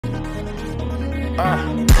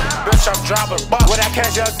Bitch, I'm dropping bucks. When I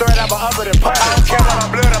catch your threat, I'm up in the pot. I don't care about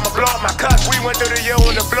my blood, I'ma blow up my cuts. We went through the year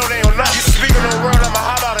when the blow, they on nuts. You speaking on the world, I'ma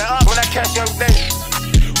hop out and up. When I catch young things,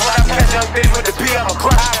 with the P, I'ma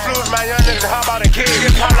crush. I flews my young niggas, hop out and kill.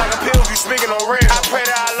 Get popped like a pill if you speaking on real. I pray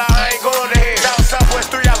to Allah, I ain't going to hell. Down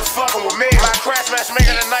Southwest 3, I was fucking with me. My crash match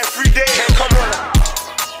making a night free day.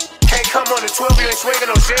 Can't come on the 12, you ain't swinging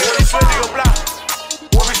no shit.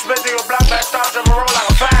 When we split to your block, back stop, jump and roll like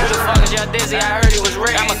a fire. Who the fuck is y'all dizzy? I heard he was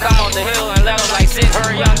ready. I'ma come off the hill and let him like 6.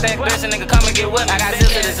 Heard young thick bitch, nigga come and get with me. I got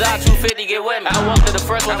zips to the Zop, 250, get with me. I walked to the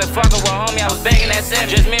first one, wasn't fucking with homie, I was banging that sim.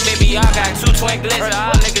 Just me and baby, y'all got 2 twin glitz.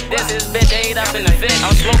 All nigga diss, this bitch ate up in the fit.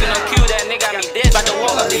 I'm smoking on cue, that nigga got me diss. About to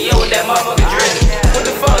walk up the year with that motherfucking drip. What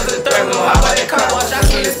the fuck is the third? We gon' hop out that car, watch I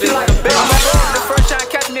swing this bitch like a bitch. I'm at road, the first shot,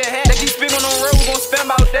 catch me a hat. They keep spinning on the road, we gon' spin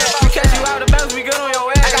about that. We catch you out of bounds, we good on your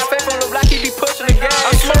ass. I got faith on the block, he be pushing the gas.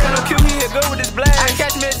 I'm smoking on cue, he hit good with his blast. I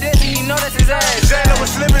catch me a dizzy, he know that's his ass. Jalen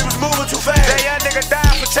was slipping, was moving too fast. That young nigga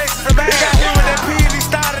died for chasing some ass. He got hit with that P and he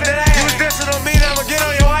started that ass. You was dissing on me, now I'ma get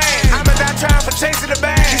on your ass. I'ma die trying for chasing the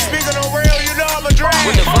bag. He speaking on real, you know I'ma drag.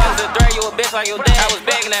 With the fuck is the threat, you a bitch like your dad. I was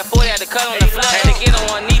begging that 40, had to cut on the flat. Had to get on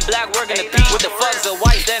one knee, black working the peak. With the fuck is the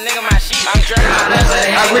white, that nigga my sheep. I'm dragging my left.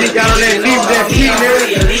 I really got on that beef,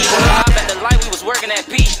 nigga. Up at the light, we was working that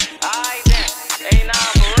peak.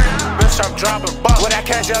 I'm dropping bucks. When I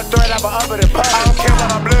catch your threat, I'ma up in the pot. I don't care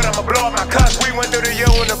about my blood, I'ma blow up my cuts. We went through the year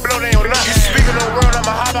when the blow, they on nuts. You speaking on the world,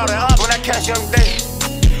 I'ma hop out and up. When I catch young days,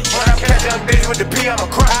 with the P, I'ma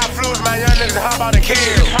crush. I flews my young niggas, hop out and kill.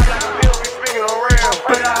 Hop like a pill, we speaking on real.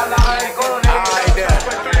 But I ain't going there. I like that.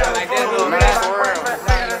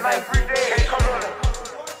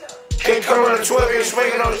 Can't come on the 12, you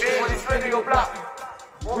swinging on shit. When you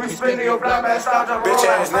spin to your block, man, stop jumping. Bitch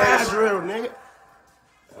ass niggas.